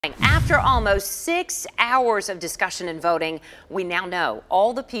After almost 6 hours of discussion and voting, we now know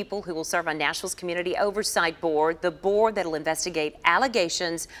all the people who will serve on Nashville's Community Oversight Board, the board that will investigate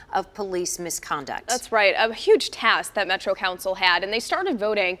allegations of police misconduct. That's right, a huge task that Metro Council had, and they started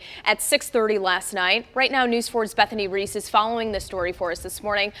voting at 6:30 last night. Right now, News 4's Bethany Reese is following the story for us this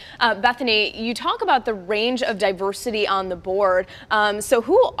morning. Bethany, you talk about the range of diversity on the board. So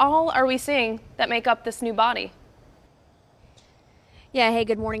who all are we seeing that make up this new body? Yeah, hey,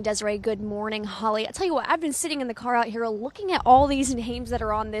 good morning, Desiree. Good morning, Holly. I tell you what, I've been sitting in the car out here looking at all these names that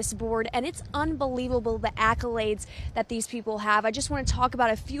are on this board, and it's unbelievable the accolades that these people have. I just want to talk about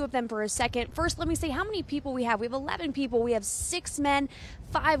a few of them for a second. First, let me say how many people we have. We have 11 people. We have 6 men,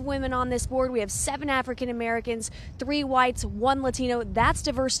 5 women on this board. We have 7 African Americans, 3 whites, 1 Latino. That's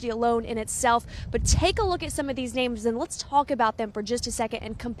diversity alone in itself. But take a look at some of these names and let's talk about them for just a second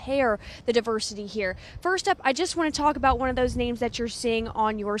and compare the diversity here. First up, I just want to talk about one of those names that you're seeing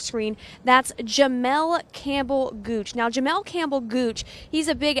on your screen. That's Jamel Campbell Gooch. Now, Jamel Campbell Gooch, he's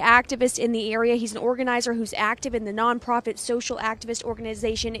a big activist in the area. He's an organizer who's active in the nonprofit social activist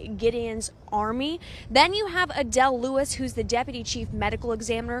organization Gideon's Army. Then you have Adele Lewis, who's the deputy chief medical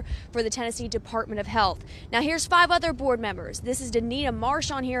examiner for the Tennessee Department of Health. Now, here's 5 other board members. This is Danita Marsh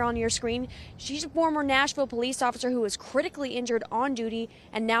on here on your screen. She's a former Nashville police officer who was critically injured on duty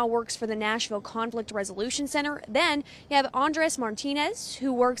and now works for the Nashville Conflict Resolution Center. Then you have Andres Martinez,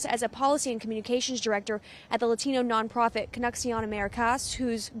 who works as a policy and communications director at the Latino nonprofit Conexión Americas,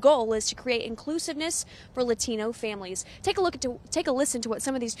 whose goal is to create inclusiveness for Latino families. Take a listen to what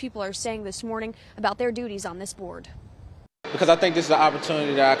some of these people are saying this morning about their duties on this board. Because I think this is an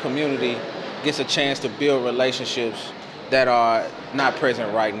opportunity that our community gets a chance to build relationships that are not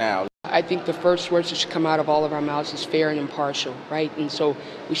present right now. I think the first words that should come out of all of our mouths is fair and impartial, right? And so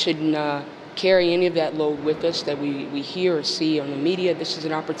we shouldn't carry any of that load with us that we hear or see on the media. This is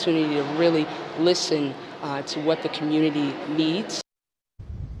an opportunity to really listen to what the community needs.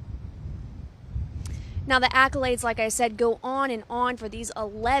 Now, the accolades, like I said, go on and on for these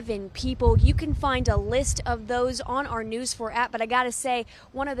 11 people. You can find a list of those on our News 4 app, but I gotta say,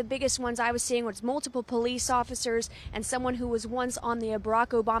 one of the biggest ones I was seeing was multiple police officers and someone who was once on the Barack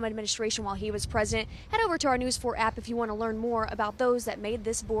Obama administration while he was president. Head over to our News 4 app if you want to learn more about those that made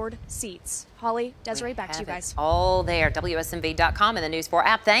this board seats. Holly, Desiree, back to you guys. All there, WSMV.com and the News 4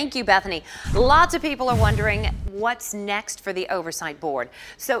 app. Thank you, Bethany. Lots of people are wondering what's next for the Oversight Board.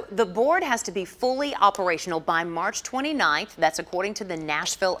 So the board has to be fully operational by March 29th. That's according to the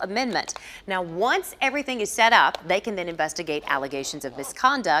Nashville Amendment. Now, once everything is set up, they can then investigate allegations of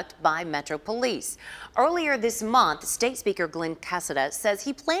misconduct by Metro Police. Earlier this month, State Speaker Glenn Casada says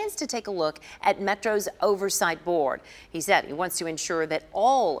he plans to take a look at Metro's Oversight Board. He said he wants to ensure that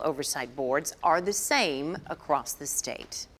all oversight boards are the same across the state.